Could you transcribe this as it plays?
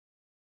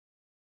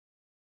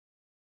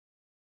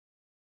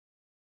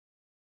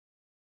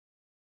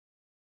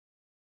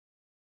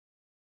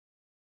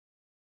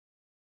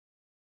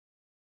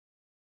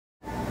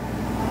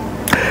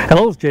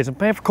Hello, it's Jason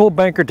Payne for Cold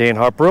Banker Dan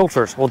Harp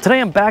Realtors. Well, today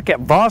I'm back at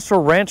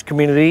Wasser Ranch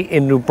community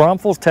in New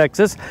Braunfels,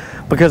 Texas,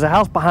 because the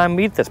house behind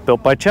me that's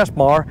built by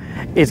Chesmar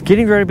is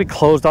getting ready to be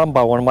closed on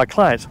by one of my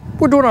clients.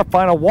 We're doing our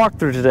final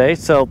walkthrough today,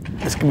 so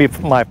this can be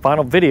my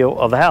final video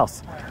of the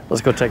house.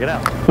 Let's go check it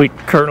out. We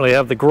currently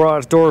have the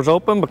garage doors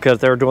open because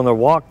they're doing their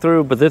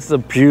walkthrough, but this is a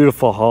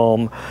beautiful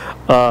home.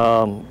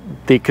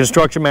 The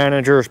construction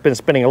manager has been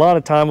spending a lot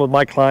of time with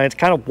my clients,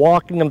 kind of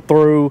walking them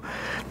through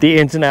the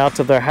ins and outs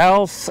of their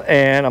house,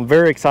 and I'm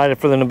very excited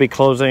for them to be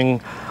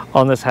closing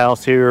on this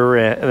house here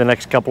in the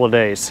next couple of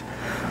days.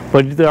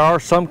 But there are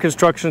some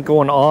construction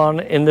going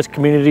on in this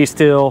community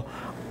still,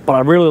 but I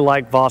really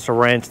like Wasser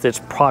Ranch, its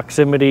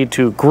proximity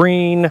to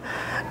green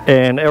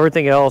and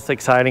everything else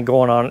exciting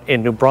going on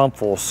in New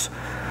Braunfels.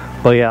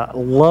 But yeah,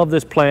 love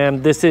this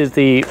plan. This is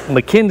the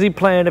Mackenzie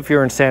plan if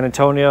you're in San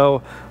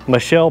Antonio,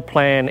 Michelle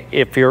plan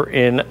if you're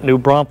in New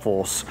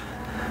Braunfels.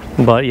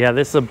 But yeah,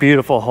 this is a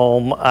beautiful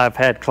home. I've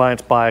had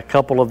clients buy a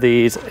couple of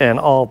these, and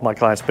all of my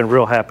clients have been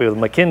real happy with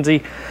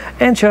Mackenzie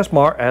and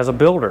Chesmar as a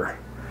builder.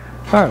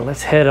 All right,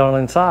 let's head on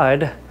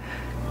inside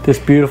this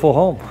beautiful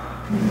home.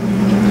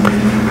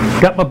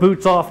 Got my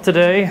boots off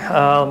today,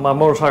 my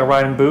motorcycle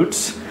riding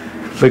boots,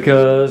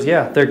 because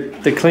yeah,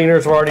 the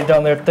cleaners have already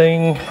done their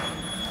thing.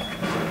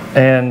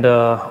 And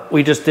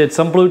we just did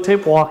some blue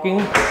tape walking.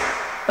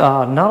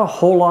 Not a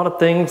whole lot of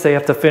things they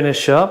have to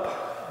finish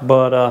up,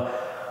 but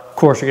of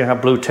course you're gonna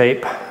have blue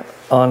tape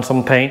on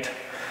some paint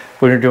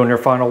when you're doing your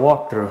final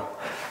walkthrough.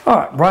 All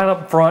right, right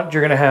up front,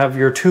 you're gonna have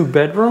your two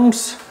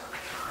bedrooms.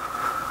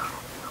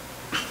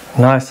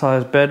 Nice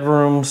sized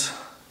bedrooms.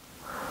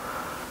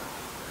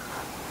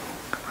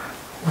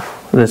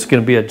 This is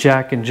gonna be a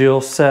Jack and Jill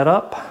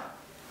setup.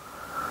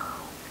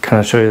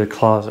 Kind of show you the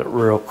closet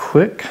real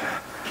quick.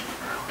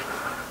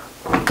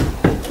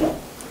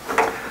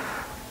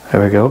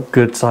 There we go,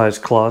 good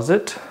sized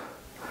closet.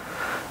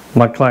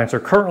 My clients are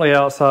currently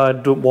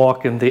outside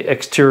walking the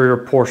exterior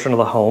portion of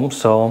the home,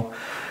 so I'm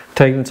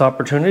taking this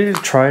opportunity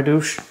to try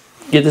to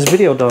get this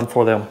video done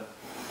for them.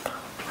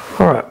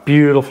 All right,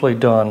 beautifully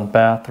done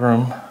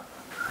bathroom.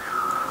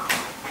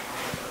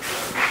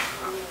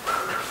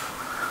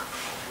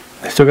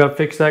 Still got to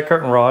fix that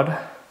curtain rod,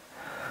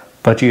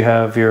 but you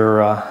have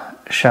your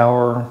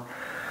shower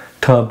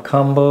tub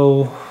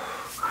combo.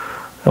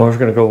 And we're just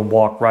going to go and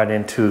walk right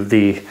into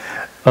the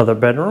other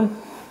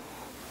bedroom.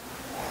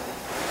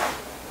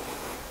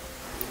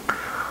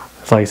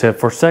 So like I said,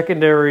 for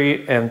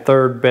secondary and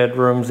third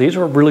bedrooms, these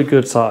are really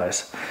good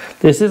size.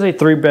 This is a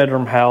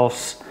 3-bedroom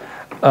house,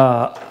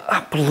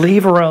 I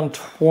believe around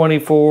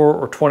 24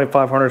 or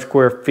 2,500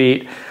 square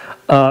feet.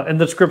 In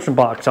the description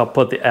box, I'll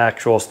put the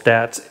actual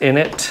stats in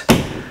it.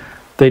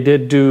 They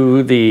did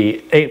do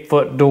the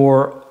 8-foot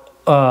door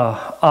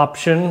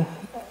option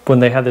when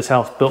they had this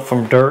house built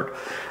from dirt.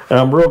 And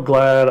I'm real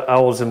glad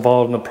I was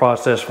involved in the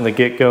process from the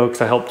get-go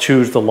because I helped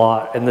choose the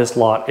lot, and this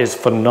lot is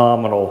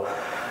phenomenal.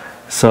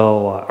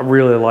 So I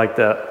really like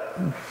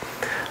that.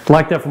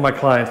 Like that for my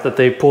clients, that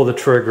they pull the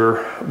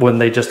trigger when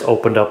they just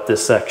opened up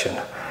this section.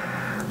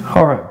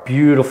 All right,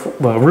 beautiful,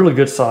 well, really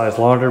good size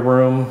laundry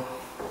room.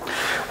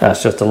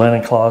 That's just a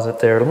linen closet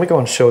there. Let me go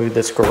and show you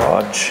this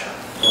garage.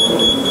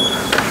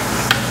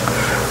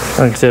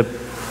 Like I said,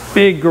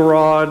 big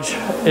garage.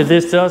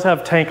 This does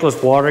have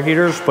tankless water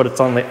heaters, but it's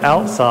on the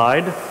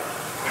outside,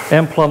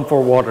 and plumb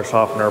for water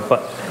softener,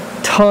 but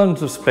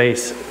tons of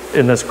space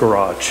in this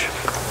garage.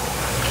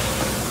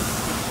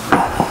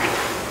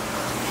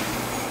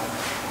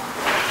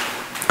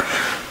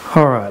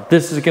 All right,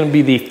 this is going to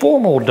be the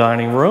formal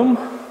dining room.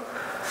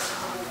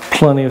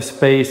 Plenty of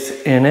space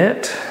in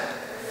it.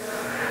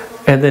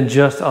 And then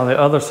just on the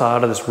other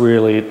side of this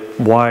really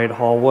wide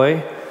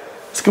hallway,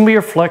 it's going to be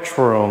your flex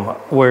room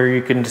where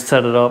you can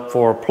set it up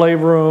for a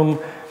playroom,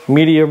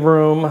 media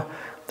room.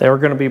 They're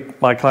going to be,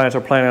 my clients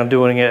are planning on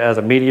doing it as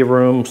a media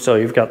room, so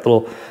you've got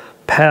little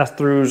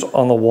pass-throughs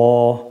on the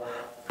wall,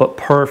 but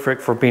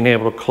perfect for being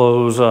able to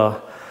close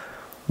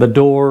the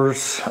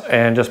doors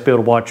and just be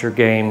able to watch your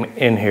game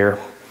in here.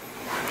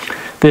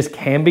 This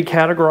can be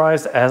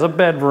categorized as a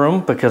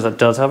bedroom because it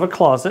does have a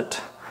closet.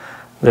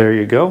 There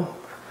you go.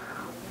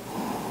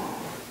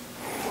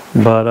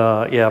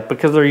 But yeah,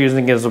 because they're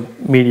using it as a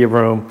media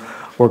room,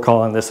 we're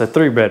calling this a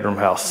 3-bedroom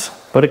house,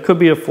 but it could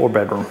be a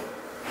 4-bedroom.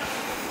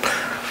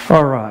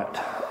 All right,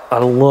 I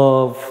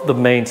love the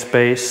main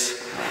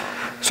space.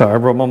 Sorry, I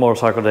rode my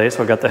motorcycle today,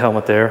 so I got the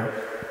helmet there.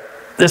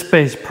 This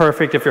space is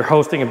perfect if you're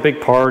hosting a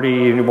big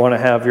party and you want to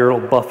have your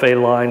little buffet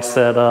line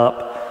set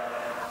up.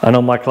 I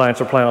know my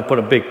clients are planning on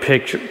putting a big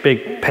picture,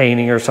 big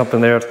painting or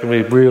something there. It's going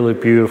to be really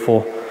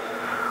beautiful.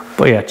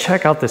 But yeah,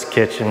 check out this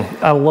kitchen.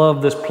 I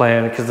love this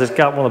plan because it's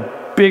got one of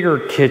the bigger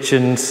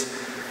kitchens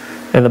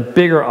and the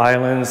bigger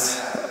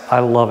islands. I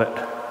love it.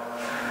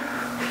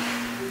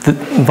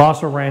 The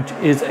Wasser Ranch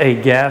is a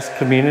gas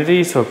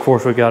community, so of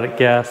course we got a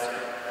gas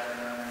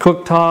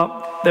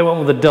cooktop. They went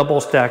with the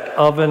double stacked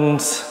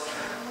ovens,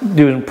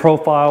 doing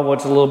profile,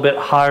 what's a little bit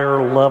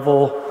higher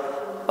level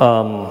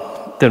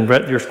than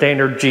your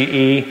standard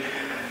GE.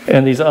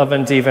 And these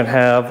ovens even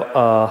have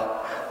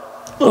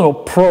little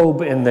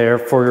probe in there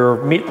for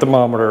your meat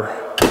thermometer.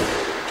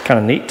 It's kind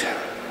of neat.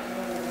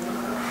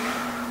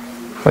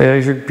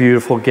 There's your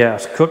beautiful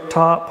gas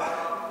cooktop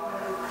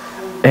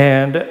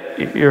and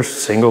your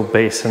single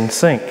basin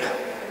sink.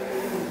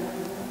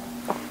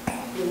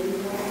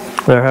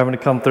 They're having to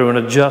come through and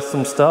adjust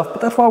some stuff,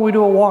 but that's why we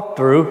do a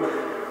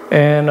walkthrough.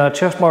 And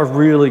Chesmar is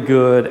really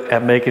good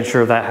at making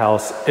sure that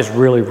house is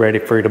really ready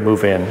for you to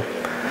move in.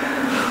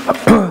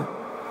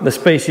 The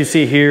space you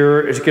see here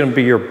is going to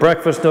be your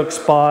breakfast nook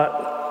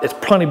spot. It's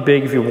plenty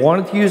big if you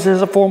wanted to use it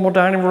as a formal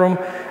dining room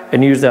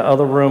and use that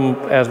other room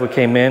as we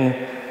came in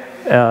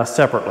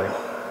separately.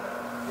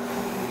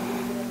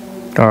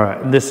 All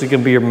right, this is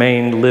going to be your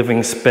main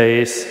living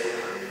space.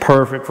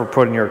 Perfect for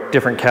putting your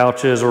different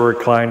couches or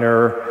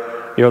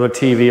recliner, your other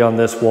TV on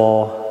this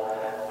wall.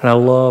 And I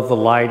love the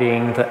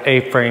lighting, the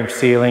A-frame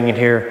ceiling in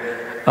here.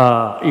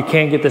 You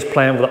can get this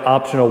plan with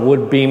optional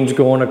wood beams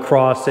going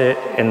across it,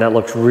 and that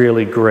looks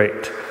really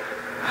great.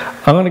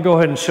 I'm going to go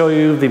ahead and show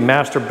you the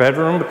master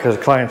bedroom because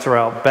clients are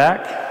out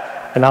back,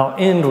 and I'll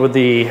end with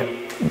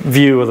the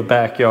view of the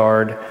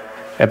backyard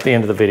at the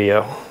end of the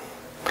video.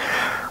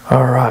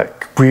 All right,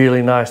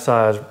 really nice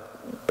size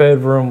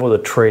bedroom with a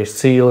tray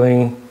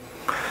ceiling.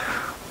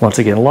 Once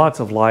again, lots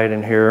of light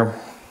in here.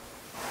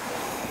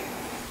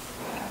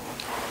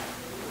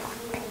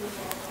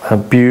 A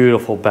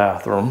beautiful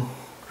bathroom.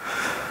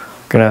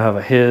 Gonna have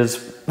a his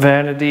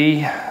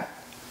vanity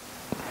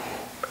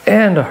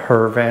and a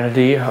her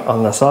vanity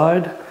on the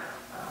side.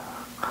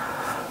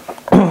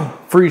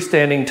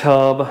 Freestanding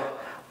tub.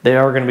 They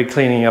are gonna be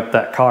cleaning up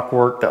that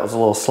caulkwork that was a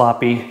little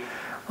sloppy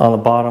on the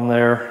bottom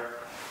there.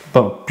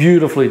 But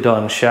beautifully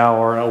done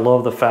shower. And I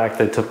love the fact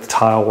they took the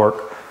tile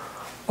work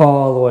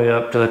all the way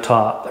up to the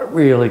top. That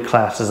really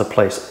classes the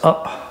place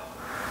up.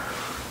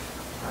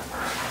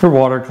 Your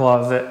water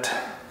closet.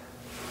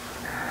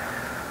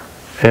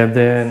 And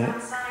then,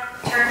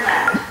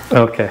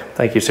 okay,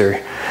 thank you,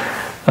 Siri.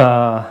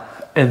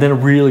 And then a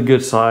really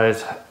good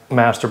size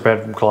master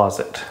bedroom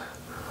closet.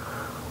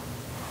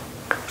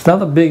 It's not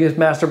the biggest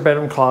master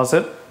bedroom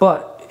closet,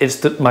 but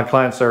it's my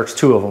clients, there's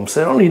two of them,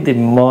 so they don't need the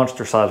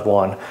monster size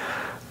one.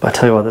 But I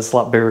tell you what, this is a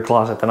lot bigger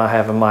closet than I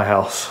have in my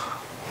house.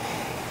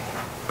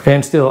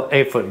 And still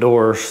 8-foot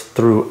doors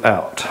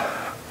throughout.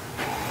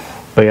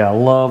 But yeah, I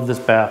love this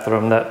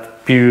bathroom,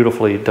 that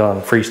beautifully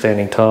done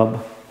freestanding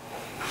tub.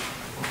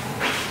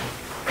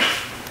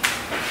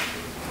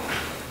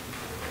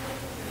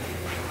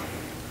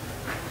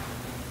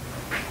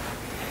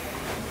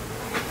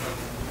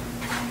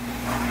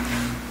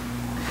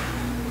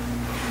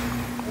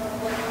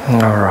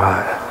 All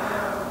right,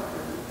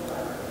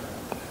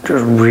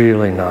 just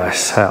really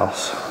nice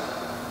house.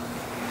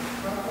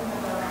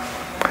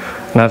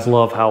 And I just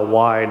love how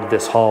wide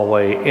this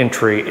hallway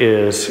entry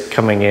is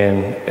coming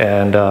in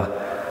and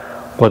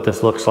what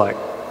this looks like.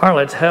 All right,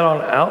 let's head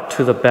on out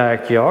to the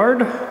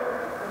backyard.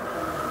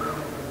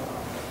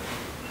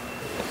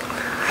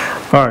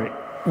 All right,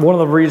 one of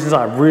the reasons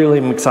I really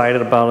am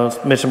excited about,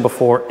 as mentioned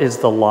before, is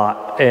the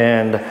lot.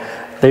 And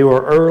they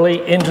were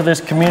early into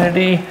this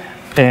community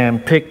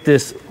and picked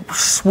this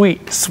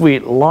sweet,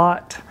 sweet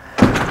lot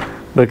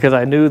because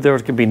I knew there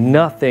was going to be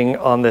nothing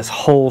on this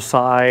whole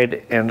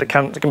side, and it's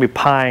going to be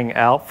pieing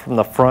out from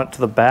the front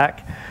to the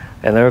back,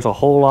 and there's a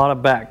whole lot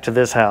of back to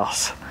this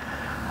house.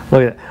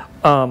 Look at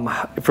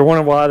that. If you're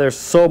wondering why there's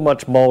so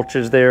much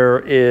mulches, there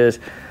is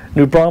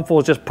New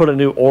Braunfels just put a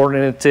new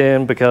ordinance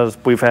in because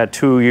we've had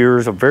 2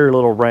 years of very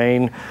little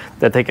rain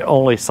that they can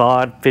only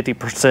sod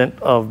 50%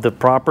 of the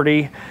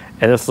property,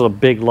 and this is a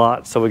big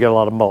lot, so we got a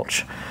lot of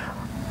mulch.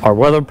 Our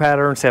weather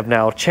patterns have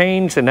now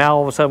changed, and now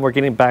all of a sudden we're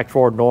getting back to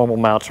our normal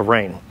amounts of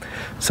rain.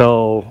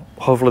 So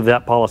hopefully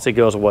that policy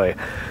goes away.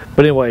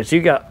 But anyways, you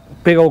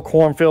got big old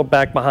cornfield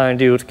back behind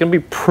you. It's gonna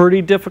be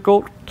pretty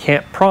difficult.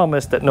 Can't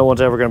promise that no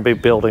one's ever gonna be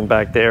building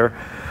back there,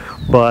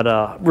 but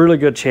really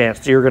good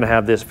chance you're gonna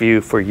have this view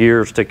for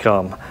years to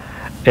come.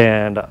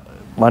 And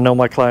I know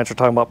my clients are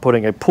talking about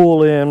putting a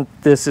pool in.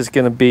 This is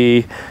gonna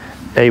be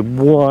a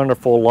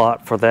wonderful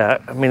lot for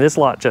that. I mean, this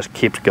lot just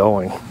keeps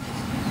going.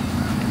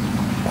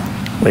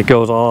 It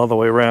goes all the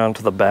way around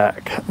to the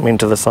back, I mean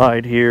to the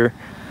side here.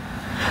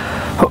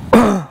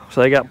 So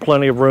they got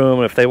plenty of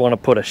room. If they want to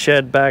put a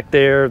shed back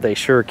there, they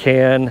sure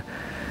can.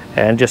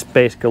 And just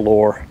space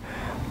galore.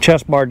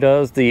 Chesmar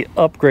does the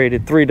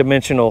upgraded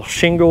 3-dimensional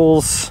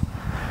shingles.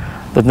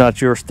 That's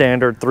not your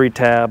standard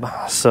 3-tab.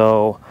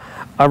 So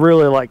I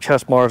really like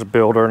Chesmar as a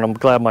builder, and I'm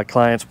glad my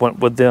clients went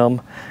with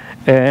them.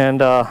 And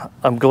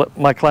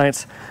my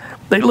clients,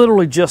 they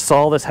literally just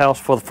saw this house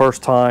for the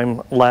first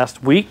time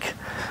last week.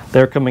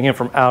 They're coming in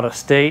from out of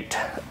state,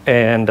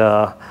 and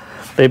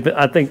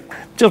I think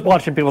just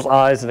watching people's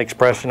eyes and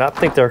expression, I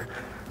think they're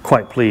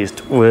quite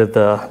pleased with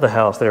the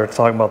house. They're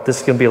talking about this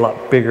is going to be a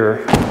lot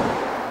bigger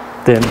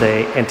than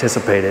they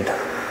anticipated,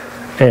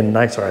 and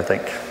nicer, I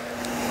think.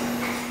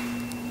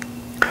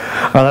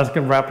 That's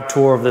going to wrap a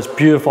tour of this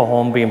beautiful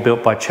home being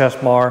built by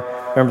Chesmar.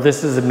 Remember,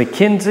 this is a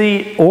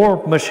Mackenzie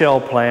or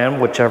Michelle plan,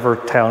 whichever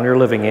town you're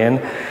living in.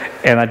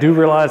 And I do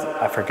realize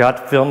I forgot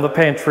to film the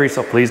pantry,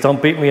 so please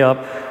don't beat me up.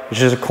 It's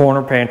just a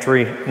corner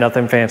pantry,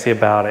 nothing fancy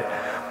about it.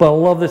 But I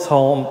love this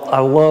home. I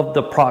love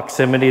the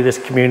proximity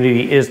this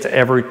community is to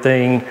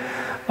everything.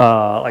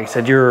 Like I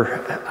said,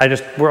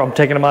 I'm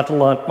taking them out to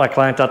lunch, my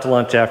clients out to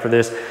lunch after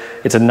this.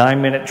 It's a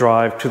 9-minute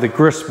drive to the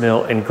grist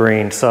mill in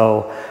Green.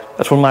 So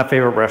that's one of my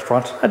favorite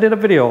restaurants. I did a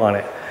video on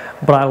it.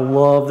 But I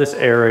love this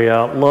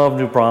area, love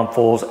New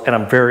Braunfels, and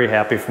I'm very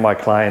happy for my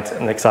clients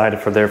and excited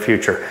for their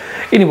future.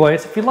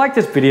 Anyways, if you like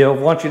this video, I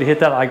want you to hit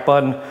that like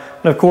button,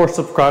 and of course,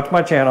 subscribe to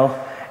my channel.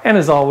 And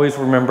as always,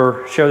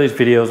 remember, share these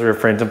videos with your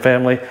friends and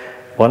family.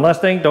 One last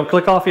thing, don't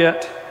click off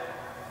yet.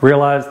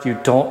 Realize you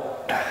don't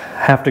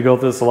have to go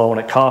through this alone.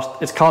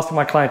 It's costing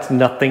my clients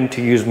nothing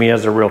to use me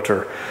as a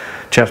realtor.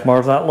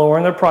 Chesmar's not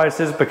lowering their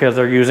prices because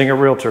they're using a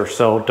realtor,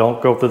 so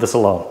don't go through this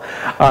alone.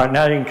 All right,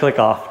 now you can click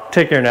off.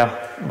 Take care now.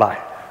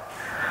 Bye.